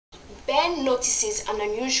Ben notices an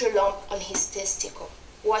unusual lump on his testicle.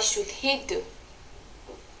 What should he do?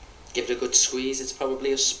 Give it a good squeeze, it's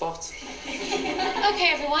probably a spot.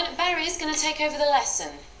 Okay, everyone, Barry's going to take over the lesson.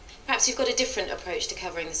 Perhaps you've got a different approach to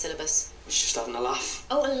covering the syllabus. We're just having a laugh.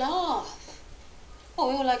 Oh, a laugh. Oh,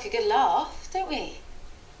 we all like a good laugh, don't we?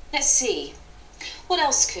 Let's see. What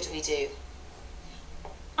else could we do?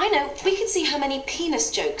 I know, we could see how many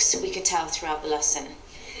penis jokes we could tell throughout the lesson.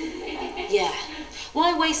 Yeah.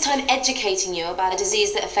 Why waste time educating you about a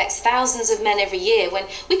disease that affects thousands of men every year when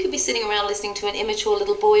we could be sitting around listening to an immature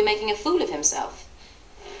little boy making a fool of himself?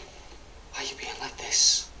 Why are you being like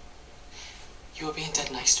this? You were being dead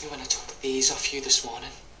nice to me when I took these off you this morning.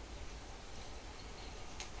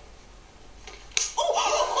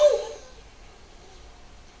 Oh!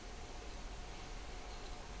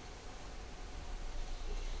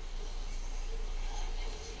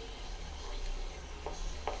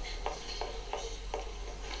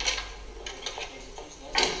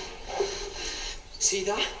 See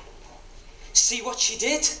that? See what she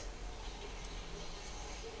did?